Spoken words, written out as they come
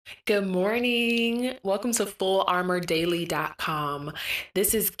Good morning. Welcome to FullArmorDaily.com.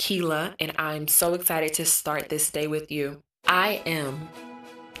 This is Keela, and I'm so excited to start this day with you. I am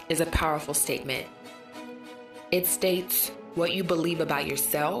is a powerful statement. It states what you believe about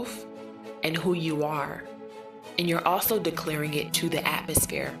yourself and who you are. And you're also declaring it to the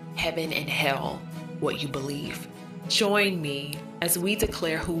atmosphere, heaven and hell, what you believe. Join me as we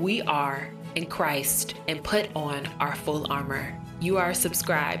declare who we are in Christ and put on our full armor. You are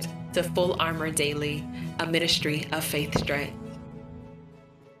subscribed to Full Armor Daily, a ministry of faith strength.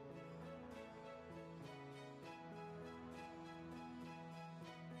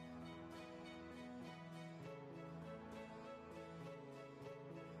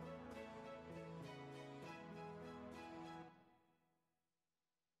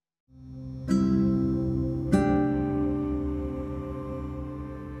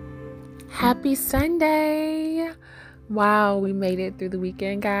 Happy Sunday! Wow, we made it through the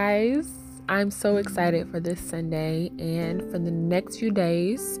weekend, guys. I'm so excited for this Sunday and for the next few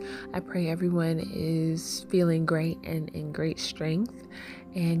days. I pray everyone is feeling great and in great strength.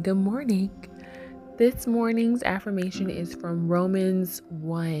 And good morning. This morning's affirmation is from Romans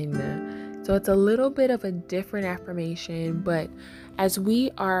 1. So it's a little bit of a different affirmation, but as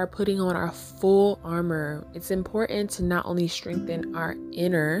we are putting on our full armor, it's important to not only strengthen our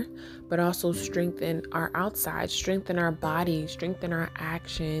inner, but also strengthen our outside, strengthen our body, strengthen our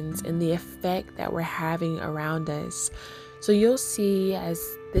actions, and the effect that we're having around us. So you'll see, as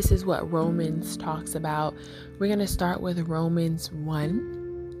this is what Romans talks about, we're going to start with Romans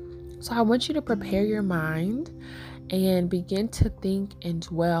 1. So I want you to prepare your mind and begin to think and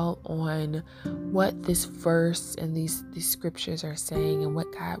dwell on what this verse and these scriptures are saying and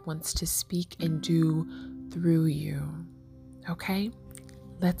what God wants to speak and do through you. Okay,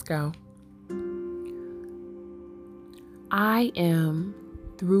 let's go. I am,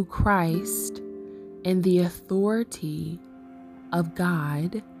 through Christ and the authority of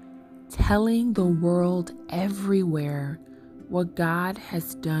God, telling the world everywhere what God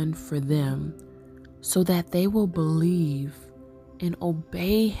has done for them, so that they will believe and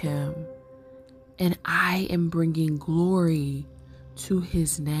obey Him, and I am bringing glory to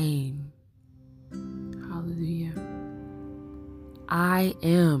His name. Hallelujah. I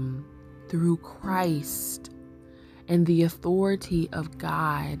am, through Christ and the authority of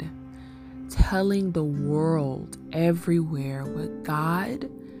God, telling the world everywhere what God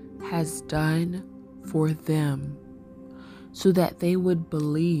has done for them, so that they would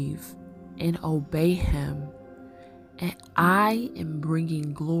believe and obey Him, and I am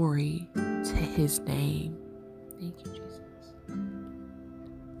bringing glory to His name. Thank you, Jesus.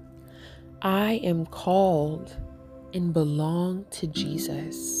 I am called and belong to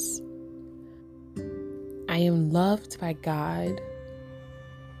Jesus. I am loved by God,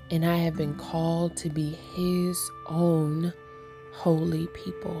 and I have been called to be His own holy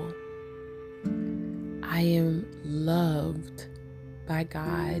people. I am loved by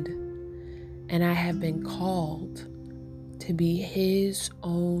God, and I have been called to be His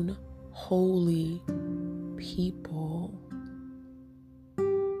own holy people.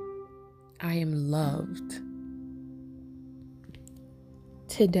 I am loved.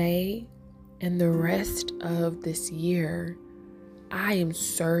 Today and the rest of this year, I am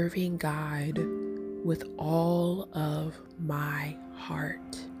serving God with all of my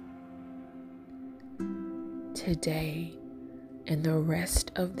heart. Today and the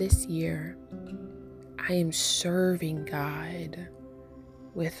rest of this year, I am serving God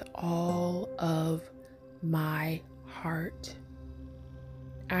with all of my heart.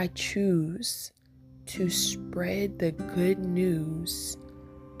 I choose to spread the good news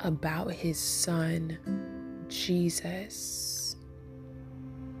about His Son, Jesus.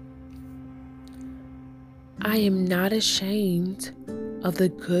 I am not ashamed of the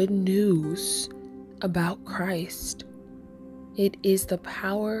good news about Christ. It is the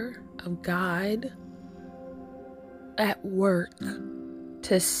power of God at work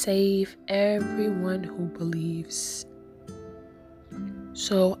to save everyone who believes.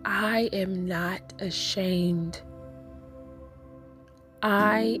 So I am not ashamed.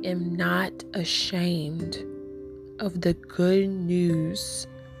 I am not ashamed of the good news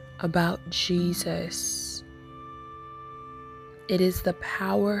about Jesus. It is the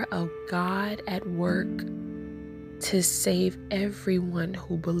power of God at work to save everyone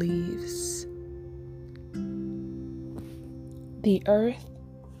who believes. The earth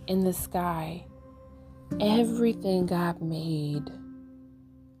and the sky, everything God made,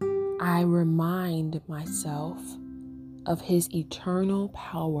 I remind myself of His eternal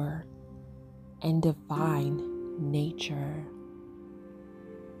power and divine nature.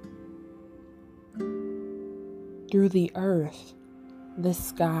 through the earth, the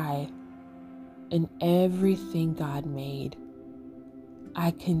sky, and everything God made,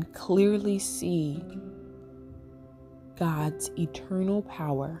 I can clearly see God's eternal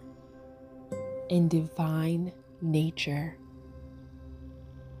power and divine nature.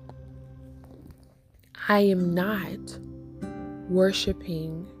 I am not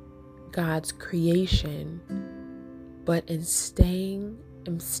worshiping God's creation, but am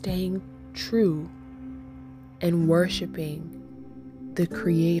staying true and worshiping the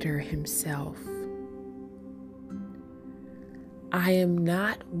Creator Himself. I am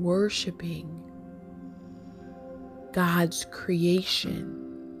not worshiping God's creation,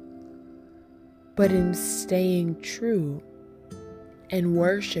 but am staying true and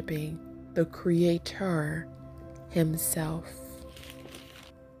worshiping the Creator Himself.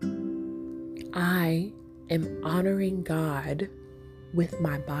 I am honoring God with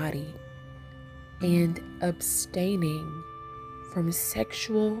my body and abstaining from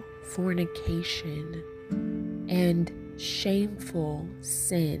sexual fornication and shameful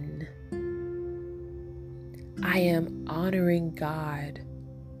sin. I am honoring God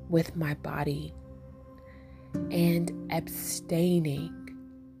with my body and abstaining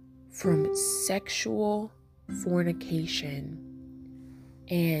from sexual fornication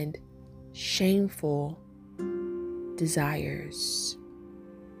and shameful desires.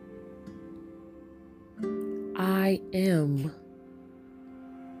 I am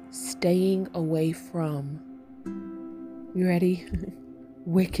staying away from, you ready?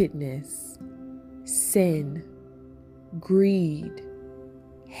 Wickedness, sin, greed,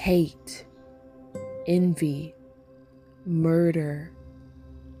 hate, envy, murder,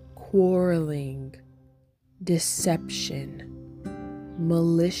 quarreling, deception,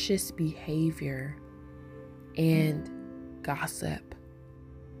 malicious behavior, and gossip.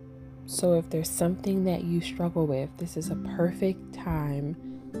 So if there's something that you struggle with, this is a perfect time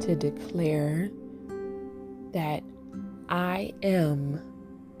to declare that I am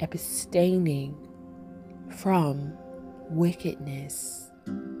abstaining from wickedness,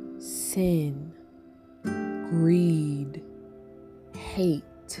 sin, greed,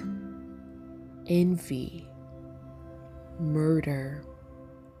 hate, envy, murder,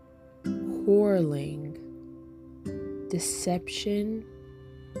 quarreling, deception,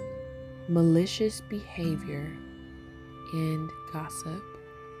 malicious behavior, and gossip.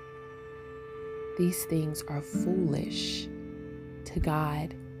 These things are foolish to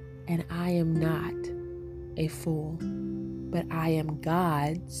God, and I am not a fool, but I am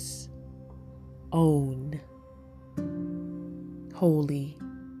God's own holy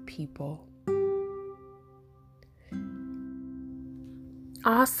people.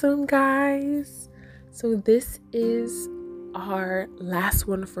 Awesome, guys. So this is our last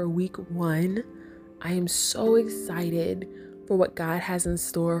one for week 1. I am so excited for what God has in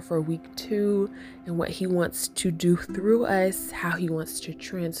store for week 2 and what He wants to do through us, how He wants to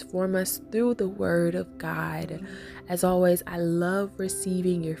transform us through the Word of God. As always, I love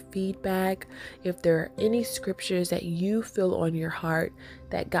receiving your feedback. If there are any scriptures that you feel on your heart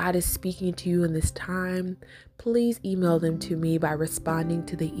that God is speaking to you in this time, please email them to me by responding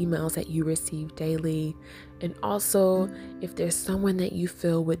to the emails that you receive daily. And also, if there's someone that you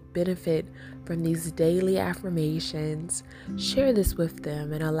feel would benefit from these daily affirmations, share this with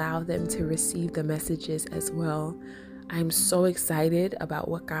them and allow them to receive the messages as well. I'm so excited about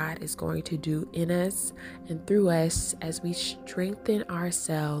what God is going to do in us and through us as we strengthen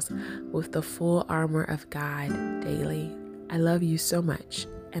ourselves with the full armor of God daily. I love you so much,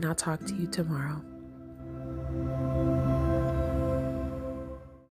 and I'll talk to you tomorrow.